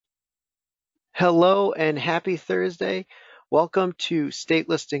Hello and happy Thursday. Welcome to State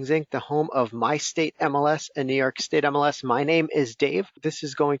Listings Inc., the home of MyStateMLS and New York State MLS. My name is Dave. This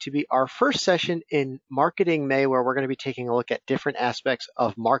is going to be our first session in Marketing May, where we're going to be taking a look at different aspects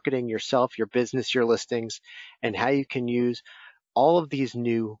of marketing yourself, your business, your listings, and how you can use all of these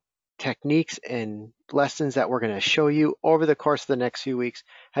new techniques and lessons that we're going to show you over the course of the next few weeks,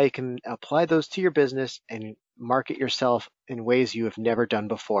 how you can apply those to your business and market yourself in ways you have never done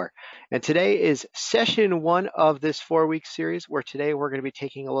before. And today is session one of this 4-week series, where today we're going to be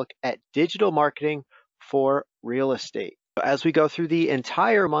taking a look at digital marketing for real estate. As we go through the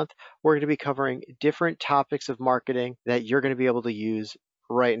entire month, we're going to be covering different topics of marketing that you're going to be able to use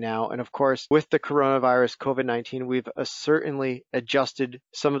right now. And of course, with the coronavirus, COVID-19, we've certainly adjusted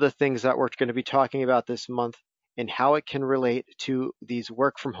some of the things that we're going to be talking about this month and how it can relate to these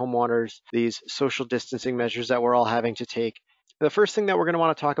work from home orders, these social distancing measures that we're all having to take. The first thing that we're going to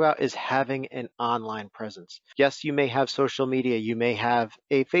want to talk about is having an online presence. Yes, you may have social media, you may have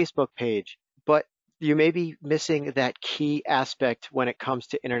a Facebook page, but you may be missing that key aspect when it comes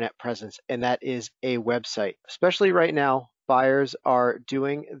to internet presence, and that is a website. Especially right now, buyers are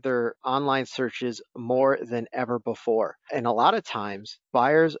doing their online searches more than ever before. And a lot of times,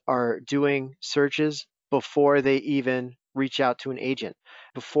 buyers are doing searches before they even reach out to an agent.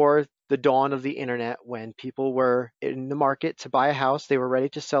 Before the dawn of the internet, when people were in the market to buy a house, they were ready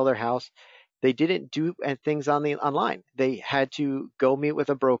to sell their house, they didn't do things online. They had to go meet with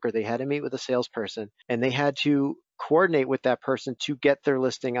a broker, they had to meet with a salesperson, and they had to coordinate with that person to get their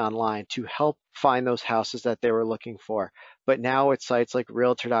listing online, to help find those houses that they were looking for. But now it's sites like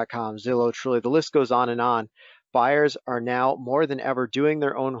Realtor.com, Zillow, Truly, the list goes on and on. Buyers are now more than ever doing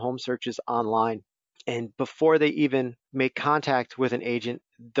their own home searches online. And before they even make contact with an agent,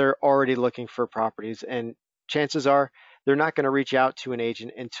 they're already looking for properties. And chances are they're not going to reach out to an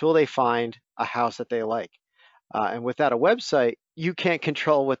agent until they find a house that they like. And without a website, you can't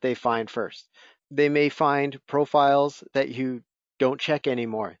control what they find first. They may find profiles that you don't check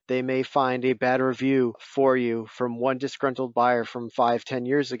anymore. They may find a bad review for you from one disgruntled buyer from 5, 10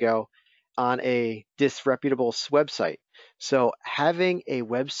 years ago on a disreputable website. So having a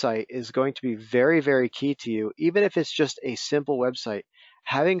website is going to be very, very key to you, even if it's just a simple website.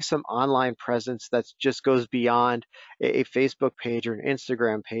 Having some online presence that just goes beyond a Facebook page or an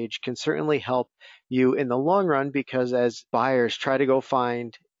Instagram page can certainly help you in the long run, because as buyers try to go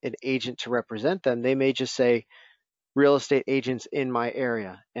find an agent to represent them, they may just say real estate agents in my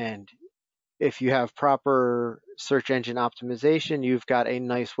area. And if you have proper search engine optimization, you've got a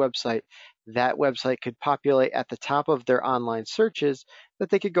nice website. That website could populate at the top of their online searches,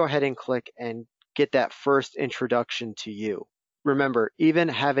 that they could go ahead and click and get that first introduction to you. Remember, even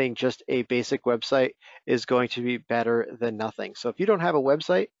having just a basic website is going to be better than nothing. So if you don't have a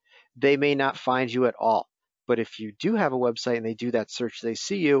website, they may not find you at all. But if you do have a website and they do that search, they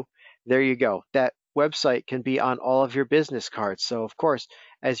see you, there you go. That website can be on all of your business cards. So of course,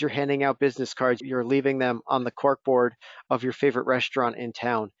 as you're handing out business cards, you're leaving them on the corkboard of your favorite restaurant in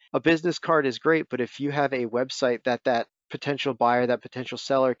town. A business card is great, but if you have a website that potential buyer, that potential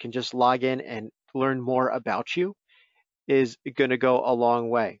seller can just log in and learn more about you, is going to go a long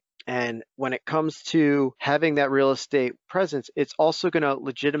way. And when it comes to having that real estate presence, it's also going to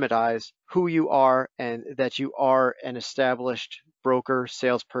legitimize who you are and that you are an established broker,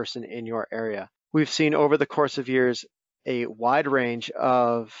 salesperson in your area. We've seen over the course of years a wide range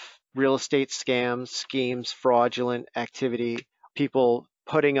of real estate scams, schemes, fraudulent activity, people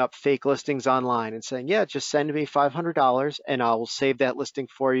putting up fake listings online and saying, yeah, just send me $500 and I will save that listing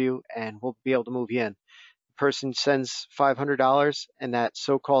for you and we'll be able to move you in. Person sends $500 and that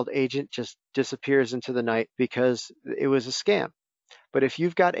so-called agent just disappears into the night because it was a scam. But if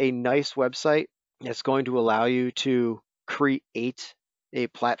you've got a nice website that's going to allow you to create a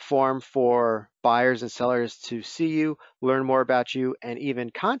platform for buyers and sellers to see you, learn more about you, and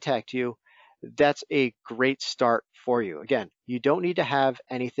even contact you, that's a great start for you. Again, you don't need to have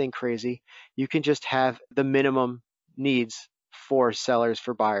anything crazy. You can just have the minimum needs for sellers,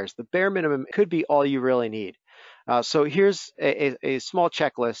 for buyers. The bare minimum could be all you really need. So here's a small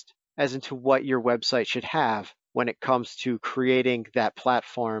checklist as into what your website should have when it comes to creating that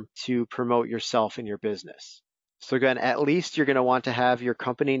platform to promote yourself and your business. So again, at least you're going to want to have your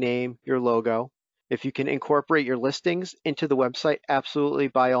company name, your logo. If you can incorporate your listings into the website, absolutely,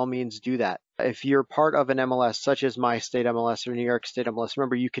 by all means, do that. If you're part of an MLS, such as MyStateMLS or New York State MLS,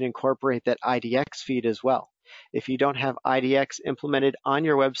 remember, you can incorporate that IDX feed as well. If you don't have IDX implemented on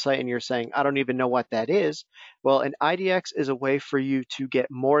your website and you're saying, I don't even know what that is, well, an IDX is a way for you to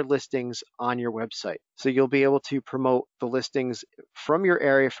get more listings on your website. So you'll be able to promote the listings from your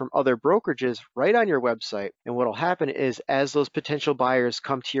area from other brokerages right on your website. And what will happen is as those potential buyers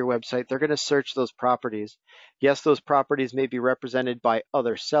come to your website, they're going to search those properties. Yes, those properties may be represented by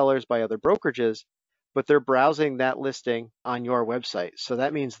other sellers, by other brokerages, but they're browsing that listing on your website. So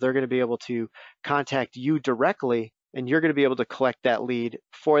that means they're going to be able to contact you directly, and you're going to be able to collect that lead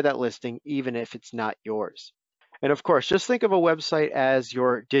for that listing, even if it's not yours. And of course, just think of a website as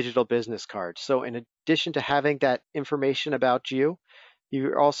your digital business card. So in addition to having that information about you,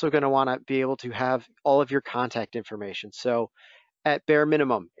 you're also going to want to be able to have all of your contact information. So at bare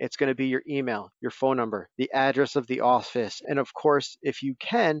minimum, it's going to be your email, your phone number, the address of the office, and of course, if you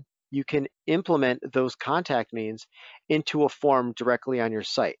can implement those contact means into a form directly on your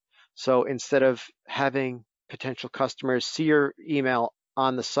site. So instead of having potential customers see your email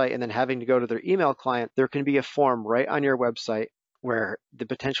on the site and then having to go to their email client, there can be a form right on your website where the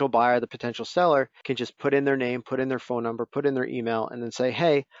potential buyer, the potential seller can just put in their name, put in their phone number, put in their email, and then say,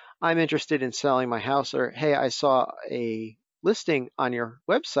 hey, I'm interested in selling my house, or hey, I saw a listing on your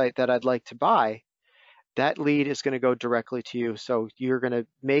website that I'd like to buy. That lead is going to go directly to you. So you're going to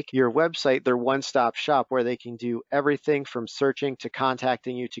make your website their one-stop shop where they can do everything from searching to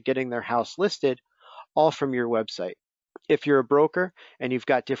contacting you to getting their house listed, all from your website. If you're a broker and you've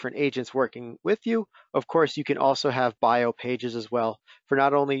got different agents working with you, of course, you can also have bio pages as well for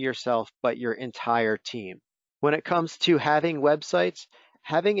not only yourself, but your entire team. When it comes to having a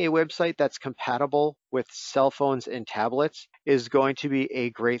website that's compatible with cell phones and tablets is going to be a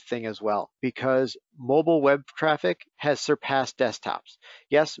great thing as well, because mobile web traffic has surpassed desktops.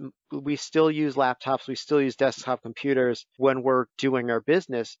 Yes, we still use laptops, we still use desktop computers when we're doing our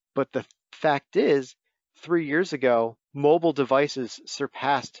business, but the fact is, 3 years ago, mobile devices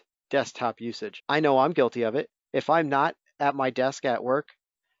surpassed desktop usage. I know I'm guilty of it. If I'm not at my desk at work,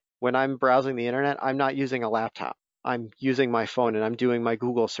 when I'm browsing the internet, I'm not using a laptop. I'm using my phone and I'm doing my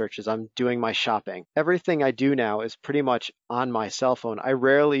Google searches. I'm doing my shopping. Everything I do now is pretty much on my cell phone. I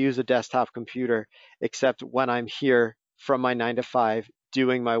rarely use a desktop computer except when I'm here from my 9 to 5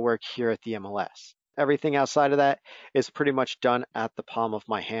 doing my work here at the MLS. Everything outside of that is pretty much done at the palm of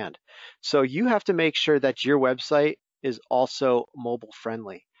my hand. So you have to make sure that your website is also mobile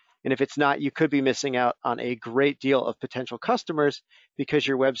friendly. And if it's not, you could be missing out on a great deal of potential customers because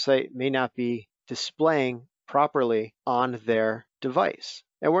your website may not be displaying properly on their device.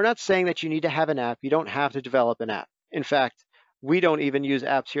 And we're not saying that you need to have an app. You don't have to develop an app. In fact, we don't even use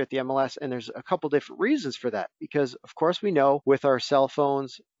apps here at the MLS, and there's a couple different reasons for that. Because, of course, we know with our cell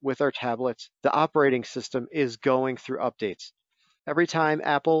phones, with our tablets, the operating system is going through updates. Every time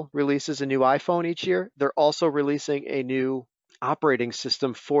Apple releases a new iPhone each year, they're also releasing a new operating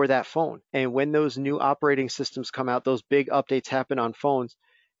system for that phone. And when those new operating systems come out, those big updates happen on phones,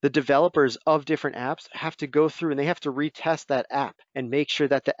 the developers of different apps have to go through and they have to retest that app and make sure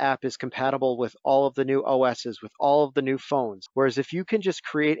that the app is compatible with all of the new OSs, with all of the new phones. Whereas if you can just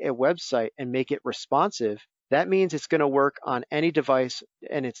create a website and make it responsive, that means it's going to work on any device,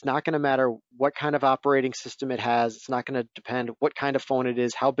 and it's not going to matter what kind of operating system it has. It's not going to depend what kind of phone it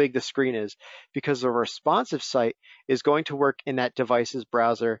is, how big the screen is, because a responsive site is going to work in that device's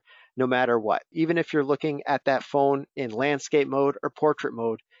browser no matter what. Even if you're looking at that phone in landscape mode or portrait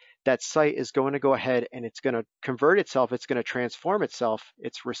mode, that site is going to go ahead and it's going to convert itself. It's going to transform itself.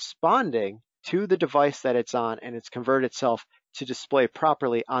 It's responding to the device that it's on, and it's converted itself to display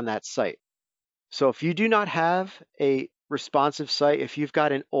properly on that site. So if you do not have a responsive site, if you've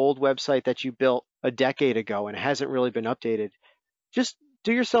got an old website that you built a decade ago and it hasn't really been updated, just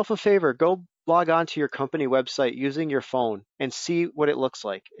do yourself a favor. Go log on to your company website using your phone and see what it looks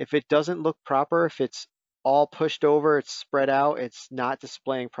like. If it doesn't look proper, if it's all pushed over, it's spread out, it's not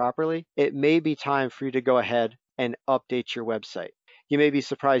displaying properly, it may be time for you to go ahead and update your website. You may be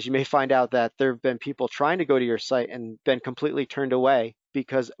surprised. You may find out that there have been people trying to go to your site and been completely turned away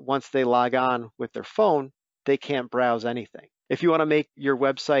because once they log on with their phone, they can't browse anything. If you want to make your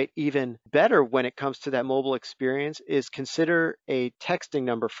website even better when it comes to that mobile experience, is consider a texting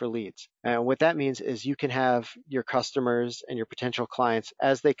number for leads. And what that means is you can have your customers and your potential clients,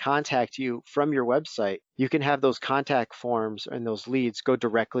 as they contact you from your website, you can have those contact forms and those leads go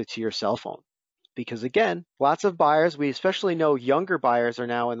directly to your cell phone. Because again, lots of buyers, we especially know younger buyers are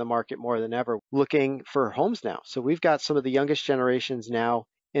now in the market more than ever looking for homes now. So we've got some of the youngest generations now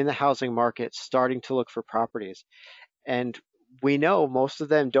in the housing market starting to look for properties. And we know most of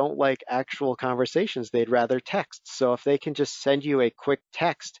them don't like actual conversations. They'd rather text. So if they can just send you a quick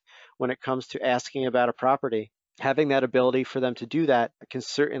text when it comes to asking about a property. Having that ability for them to do that can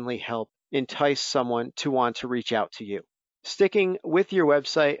certainly help entice someone to want to reach out to you. Sticking with your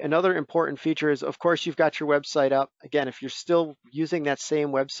website, another important feature is, of course, you've got your website up. Again, if you're still using that same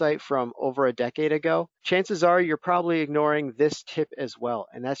website from over a decade ago, chances are you're probably ignoring this tip as well,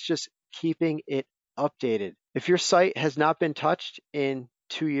 and that's just keeping it updated. If your site has not been touched in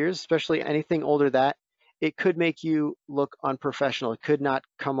 2 years, especially anything older than that, it could make you look unprofessional. It could not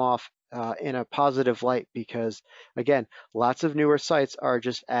come off in a positive light because, again, lots of newer sites are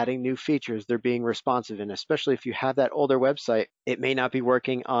just adding new features. They're being responsive, and especially if you have that older website, it may not be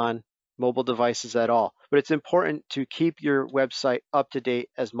working on mobile devices at all. But it's important to keep your website up to date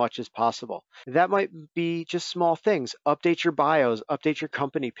as much as possible. That might be just small things. Update your bios, update your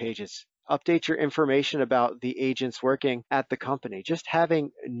company pages, update your information about the agents working at the company. Just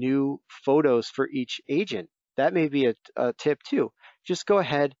having new photos for each agent, that may be a tip too. Just go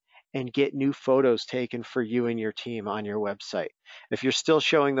ahead and get new photos taken for you and your team on your website. If you're still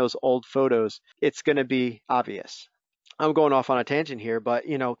showing those old photos, it's going to be obvious. I'm going off on a tangent here, but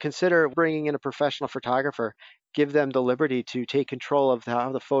consider bringing in a professional photographer. Give them the liberty to take control of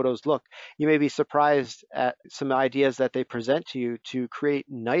how the photos look. You may be surprised at some ideas that they present to you to create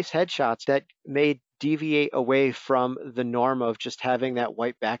nice headshots that may deviate away from the norm of just having that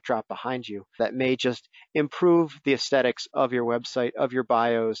white backdrop behind you. That may just improve the aesthetics of your website, of your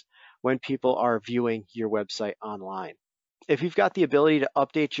bios, when people are viewing your website online. If you've got the ability to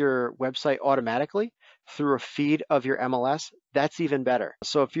update your website automatically through a feed of your MLS, that's even better.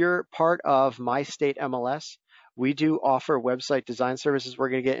 So if you're part of MyStateMLS, we do offer website design services. We're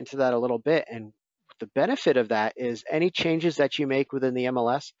going to get into that a little bit. And the benefit of that is any changes that you make within the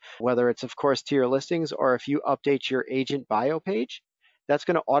MLS, whether it's, of course, to your listings or if you update your agent bio page, that's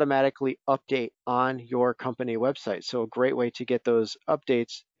going to automatically update on your company website. So a great way to get those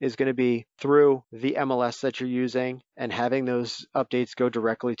updates is going to be through the MLS that you're using and having those updates go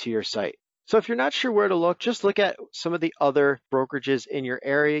directly to your site. So if you're not sure where to look, just look at some of the other brokerages in your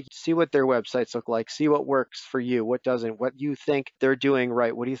area, see what their websites look like, see what works for you, what doesn't, what you think they're doing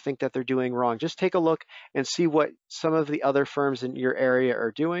right, what do you think that they're doing wrong. Just take a look and see what some of the other firms in your area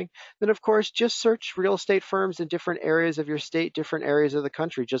are doing. Then, of course, just search real estate firms in different areas of your state, different areas of the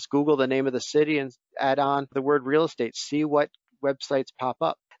country. Just Google the name of the city and add on the word real estate. See what websites pop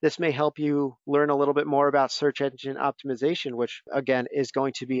up. This may help you learn a little bit more about search engine optimization, which again is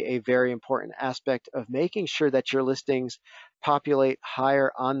going to be a very important aspect of making sure that your listings populate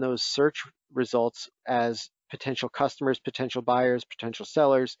higher on those search results as potential customers, potential buyers, potential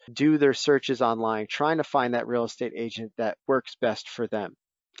sellers do their searches online, trying to find that real estate agent that works best for them.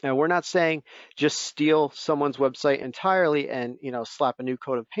 And we're not saying just steal someone's website entirely and slap a new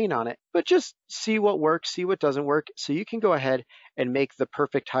coat of paint on it, but just see what works, see what doesn't work, so you can go ahead and make the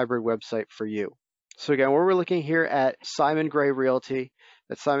perfect hybrid website for you. So again, we're looking here at Simon Gray Realty,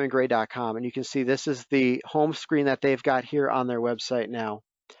 that's simongray.com, and you can see this is the home screen that they've got here on their website now.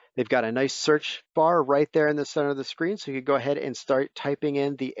 They've got a nice search bar right there in the center of the screen, so you can go ahead and start typing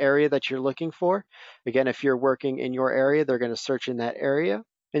in the area that you're looking for. Again, if you're working in your area, they're going to search in that area.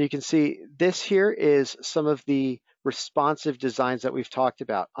 And you can see this here is some of the responsive designs that we've talked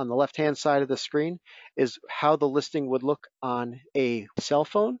about. On the left-hand side of the screen is how the listing would look on a cell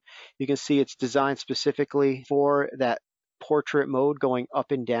phone. You can see it's designed specifically for that portrait mode going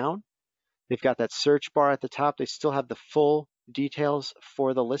up and down. They've got that search bar at the top. They still have the full details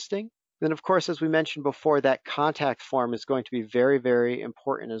for the listing. Then, of course, as we mentioned before, that contact form is going to be very, very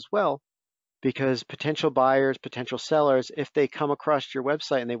important as well, because potential buyers, potential sellers, if they come across your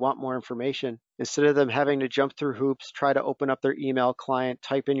website and they want more information, instead of them having to jump through hoops, try to open up their email client,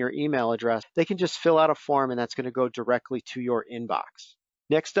 type in your email address, they can just fill out a form and that's going to go directly to your inbox.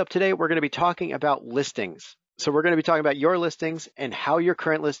 Next up today, we're going to be talking about listings. So we're going to be talking about your listings and how your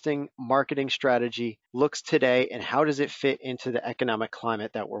current listing marketing strategy looks today and how does it fit into the economic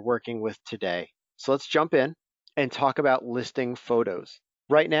climate that we're working with today. So let's jump in and talk about listing photos.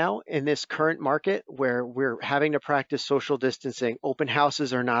 Right now, in this current market where we're having to practice social distancing, open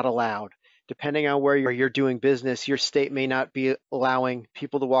houses are not allowed. Depending on where you're doing business, your state may not be allowing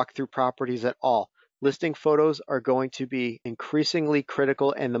people to walk through properties at all. Listing photos are going to be increasingly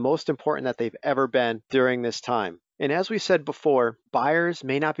critical and the most important that they've ever been during this time. And as we said before, buyers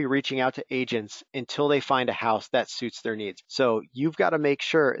may not be reaching out to agents until they find a house that suits their needs. So you've got to make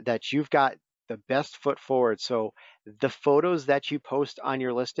sure that you've got the best foot forward. So the photos that you post on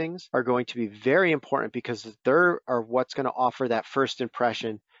your listings are going to be very important because they are what's going to offer that first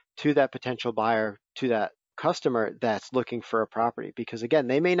impression to that potential buyer, to that customer that's looking for a property. Because again,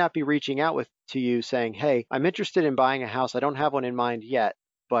 they may not be reaching out to you saying, hey, I'm interested in buying a house. I don't have one in mind yet,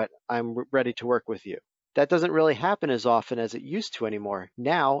 but I'm ready to work with you. That doesn't really happen as often as it used to anymore.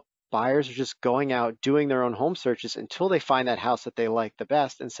 Now, buyers are just going out, doing their own home searches until they find that house that they like the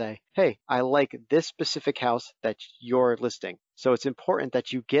best and say, hey, I like this specific house that you're listing. So it's important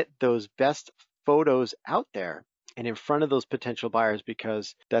that you get those best photos out there and in front of those potential buyers,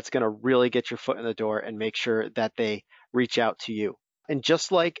 because that's going to really get your foot in the door and make sure that they reach out to you. And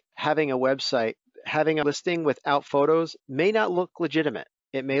just like having a website, having a listing without photos may not look legitimate.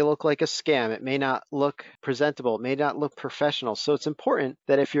 It may look like a scam. It may not look presentable. It may not look professional. So it's important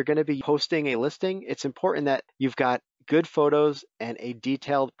that if you're going to be posting a listing, it's important that you've got good photos and a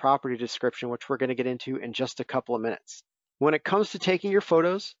detailed property description, which we're going to get into in just a couple of minutes. When it comes to taking your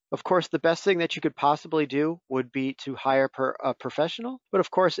photos, of course, the best thing that you could possibly do would be to hire a professional. But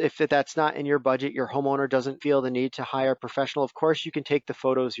of course, if that's not in your budget, your homeowner doesn't feel the need to hire a professional, of course, you can take the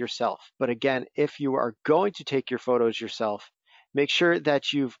photos yourself. But again, if you are going to take your photos yourself, make sure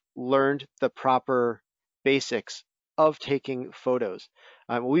that you've learned the proper basics of taking photos.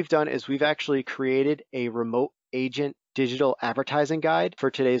 What we've done is we've actually created a remote agent digital advertising guide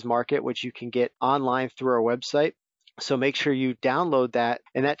for today's market, which you can get online through our website. So make sure you download that,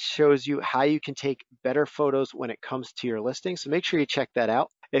 and that shows you how you can take better photos when it comes to your listing. So make sure you check that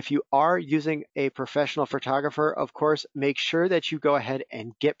out. If you are using a professional photographer, of course, make sure that you go ahead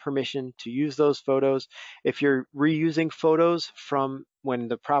and get permission to use those photos. If you're reusing photos from when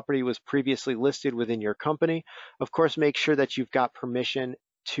the property was previously listed within your company, of course, make sure that you've got permission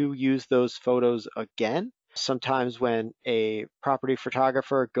to use those photos again. Sometimes when a property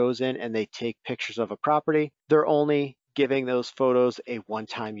photographer goes in and they take pictures of a property, they're only giving those photos a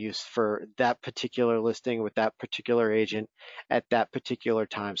one-time use for that particular listing with that particular agent at that particular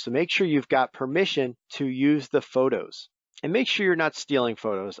time. So make sure you've got permission to use the photos, and make sure you're not stealing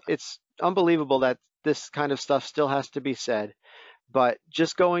photos. It's unbelievable that this kind of stuff still has to be said. But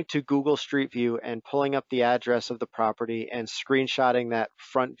just going to Google Street View and pulling up the address of the property and screenshotting that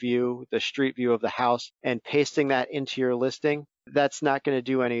front view, the street view of the house, and pasting that into your listing, that's not going to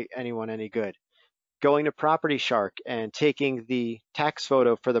do anyone any good. Going to Property Shark and taking the tax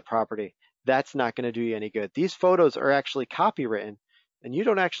photo for the property, that's not going to do you any good. These photos are actually copywritten, and you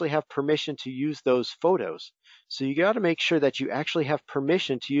don't actually have permission to use those photos. So you got to make sure that you actually have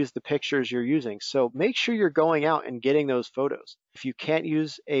permission to use the pictures you're using. So make sure you're going out and getting those photos. If you can't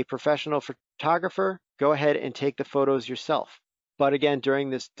use a professional photographer, go ahead and take the photos yourself. But again, during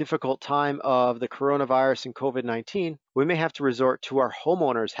this difficult time of the coronavirus and COVID-19, we may have to resort to our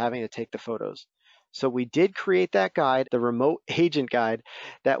homeowners having to take the photos. So we did create that guide, the remote agent guide,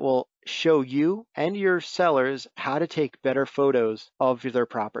 that will show you and your sellers how to take better photos of their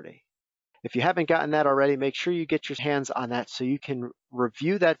property. If you haven't gotten that already, make sure you get your hands on that so you can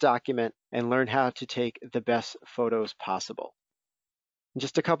review that document and learn how to take the best photos possible.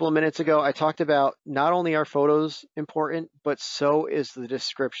 Just a couple of minutes ago, I talked about not only are photos important, but so is the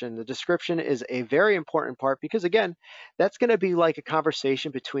description. The description is a very important part because, again, that's going to be like a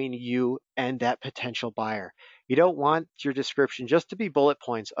conversation between you and that potential buyer. You don't want your description just to be bullet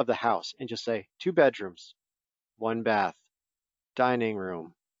points of the house and just say 2 bedrooms, 1 bath, dining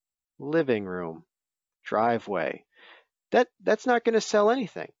room, living room, driveway. That's not going to sell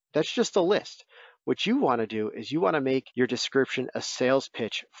anything. That's just a list. What you want to do is you want to make your description a sales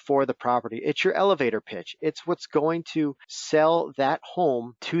pitch for the property. It's your elevator pitch. It's what's going to sell that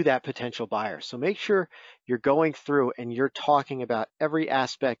home to that potential buyer. So make sure you're going through and you're talking about every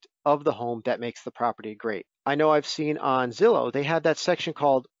aspect of the home that makes the property great. I know I've seen on Zillow, they have that section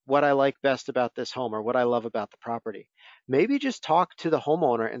called what I like best about this home or what I love about the property. Maybe just talk to the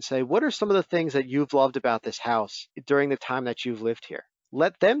homeowner and say, what are some of the things that you've loved about this house during the time that you've lived here?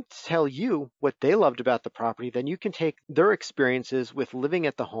 Let them tell you what they loved about the property. Then you can take their experiences with living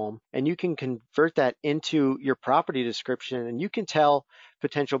at the home and you can convert that into your property description, and you can tell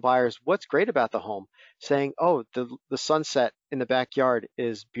potential buyers what's great about the home, saying, oh, the sunset in the backyard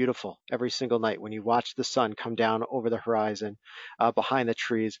is beautiful every single night. When you watch the sun come down over the horizon behind the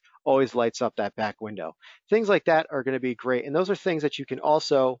trees, always lights up that back window. Things like that are going to be great. And those are things that you can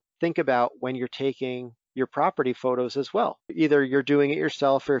also think about when you're taking your property photos as well. Either you're doing it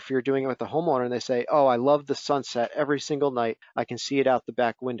yourself, or if you're doing it with the homeowner and they say, oh, I love the sunset every single night, I can see it out the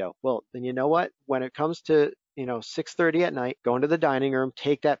back window. Well, then you know what? When it comes to 6:30 at night, go into the dining room,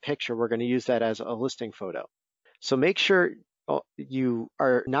 take that picture. We're going to use that as a listing photo. So make sure you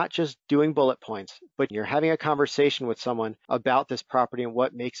are not just doing bullet points, but you're having a conversation with someone about this property and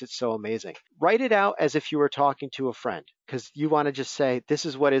what makes it so amazing. write it out as if you were talking to a friend, because you want to just say, this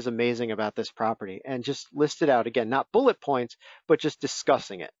is what is amazing about this property, and just list it out. Again, not bullet points, but just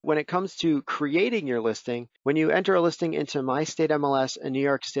discussing it. When it comes to creating your listing, when you enter a listing into My State MLS and New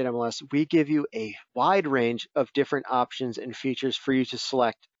York State MLS, we give you a wide range of different options and features for you to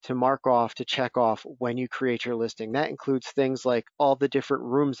select, to mark off, to check off when you create your listing. That includes things like all the different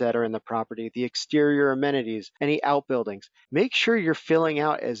rooms that are in the property, the exterior amenities, any outbuildings. Make sure you're filling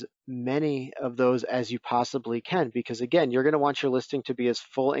out as many of those as you possibly can, because again, you're going to want your listing to be as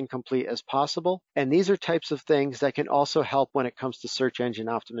full and complete as possible. And these are types of things that can also help when it comes to search engine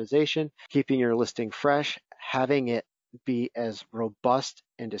optimization, keeping your listing fresh, having it be as robust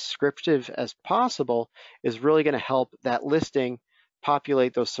and descriptive as possible is really going to help that listing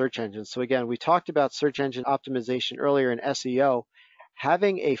populate those search engines. So again, we talked about search engine optimization earlier in SEO.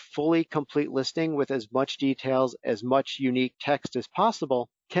 Having a fully complete listing with as much details, as much unique text as possible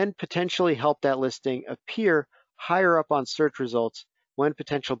can potentially help that listing appear higher up on search results when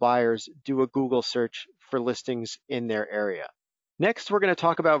potential buyers do a Google search for listings in their area. Next, we're going to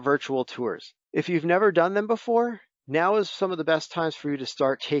talk about virtual tours. If you've never done them before, now is some of the best times for you to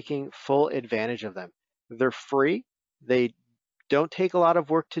start taking full advantage of them. They're free. They don't take a lot of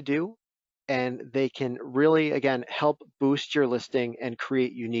work to do, and they can really, again, help boost your listing and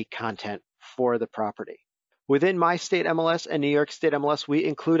create unique content for the property. Within My State MLS and New York State MLS, we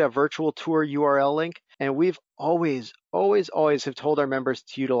include a virtual tour URL link, and we've always have told our members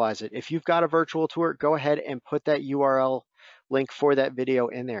to utilize it. If you've got a virtual tour, go ahead and put that URL link for that video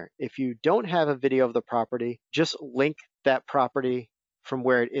in there. If you don't have a video of the property, just link that property from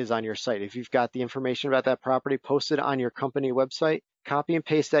where it is on your site. If you've got the information about that property posted on your company website, copy and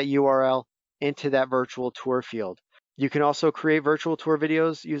paste that URL into that virtual tour field. You can also create virtual tour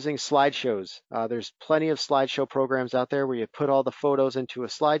videos using slideshows. There's plenty of slideshow programs out there where you put all the photos into a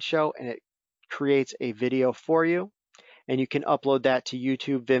slideshow and it creates a video for you, and you can upload that to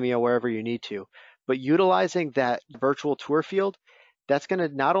YouTube, Vimeo, wherever you need to. But utilizing that virtual tour field, that's going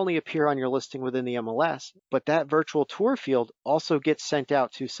to not only appear on your listing within the MLS, but that virtual tour field also gets sent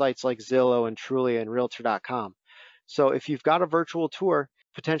out to sites like Zillow and Trulia and Realtor.com. So if you've got a virtual tour,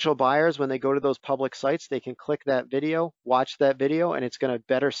 potential buyers, when they go to those public sites, they can click that video, watch that video, and it's going to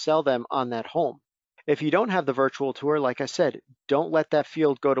better sell them on that home. If you don't have the virtual tour, like I said, don't let that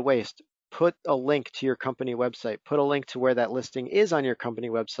field go to waste. Put a link to your company website, put a link to where that listing is on your company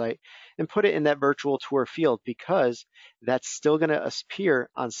website, and put it in that virtual tour field, because that's still going to appear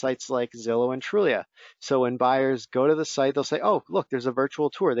on sites like Zillow and Trulia. So when buyers go to the site, they'll say, oh, look, there's a virtual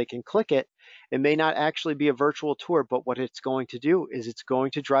tour. They can click it. It may not actually be a virtual tour, but what it's going to do is it's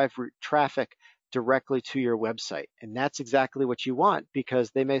going to drive traffic directly to your website. And that's exactly what you want,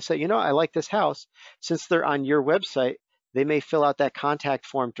 because they may say, you know, I like this house. Since they're on your website, they may fill out that contact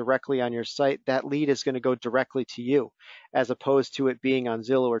form directly on your site. That lead is going to go directly to you, as opposed to it being on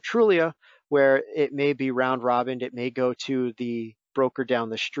Zillow or Trulia, where it may be round robined. It may go to the broker down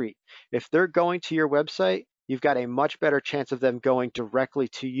the street. If they're going to your website, you've got a much better chance of them going directly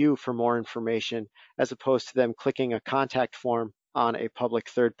to you for more information, as opposed to them clicking a contact form on a public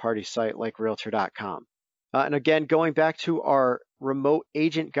third-party site like Realtor.com. And again, going back to our remote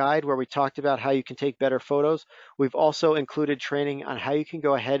agent guide where we talked about how you can take better photos, we've also included training on how you can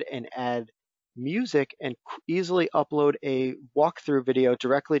go ahead and add music and easily upload a walkthrough video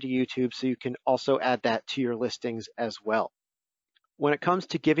directly to YouTube, so you can also add that to your listings as well. When it comes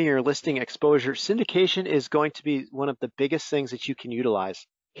to giving your listing exposure, syndication is going to be one of the biggest things that you can utilize.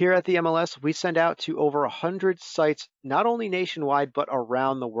 Here at the MLS, we send out to over 100 sites, not only nationwide, but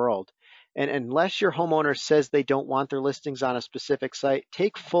around the world. And unless your homeowner says they don't want their listings on a specific site,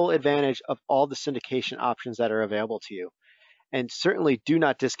 take full advantage of all the syndication options that are available to you. And certainly do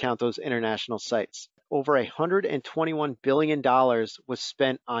not discount those international sites. Over $121 billion was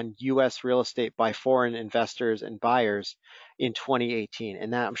spent on U.S. real estate by foreign investors and buyers in 2018.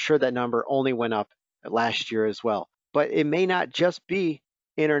 And I'm sure that number only went up last year as well. But it may not just be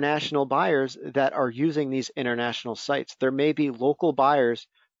international buyers that are using these international sites. There may be local buyers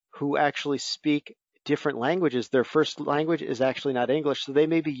who actually speak different languages. Their first language is actually not English, so they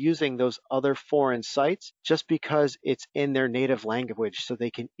may be using those other foreign sites just because it's in their native language, so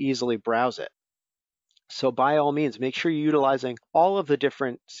they can easily browse it. So by all means, make sure you're utilizing all of the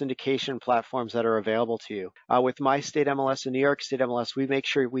different syndication platforms that are available to you. With MyStateMLS and New York State MLS, we make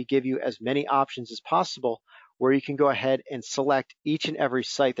sure we give you as many options as possible where you can go ahead and select each and every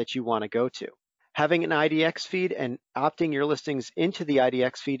site that you want to go to. Having an IDX feed and opting your listings into the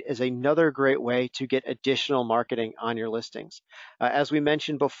IDX feed is another great way to get additional marketing on your listings. As we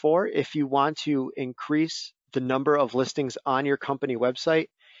mentioned before, if you want to increase the number of listings on your company website,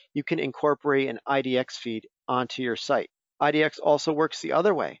 you can incorporate an IDX feed onto your site. IDX also works the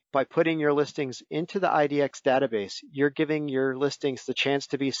other way. By putting your listings into the IDX database, you're giving your listings the chance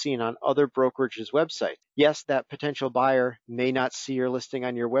to be seen on other brokerages' websites. Yes, that potential buyer may not see your listing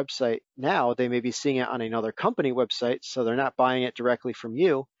on your website now. They may be seeing it on another company website, so they're not buying it directly from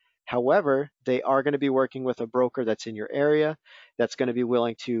you. However, they are going to be working with a broker that's in your area that's going to be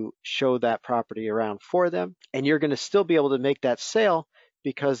willing to show that property around for them. And you're going to still be able to make that sale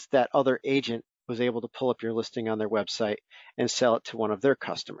because that other agent was able to pull up your listing on their website and sell it to one of their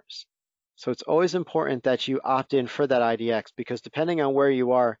customers. So it's always important that you opt in for that IDX, because depending on where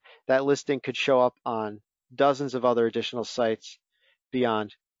you are, that listing could show up on dozens of other additional sites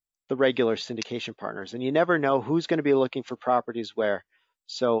beyond the regular syndication partners. And you never know who's going to be looking for properties where.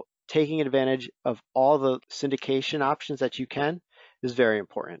 So taking advantage of all the syndication options that you can is very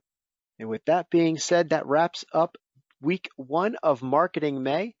important. And with that being said, that wraps up week 1 of Marketing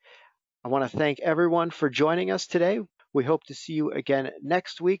May. I want to thank everyone for joining us today. We hope to see you again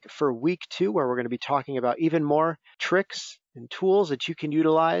next week for week 2, where we're going to be talking about even more tricks and tools that you can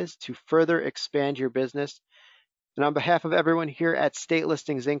utilize to further expand your business. And on behalf of everyone here at State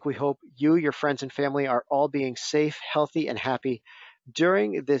Listings Inc., we hope you, your friends, and family are all being safe, healthy, and happy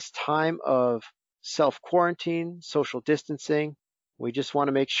during this time of self-quarantine, social distancing. We just want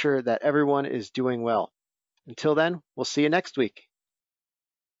to make sure that everyone is doing well. Until then, we'll see you next week.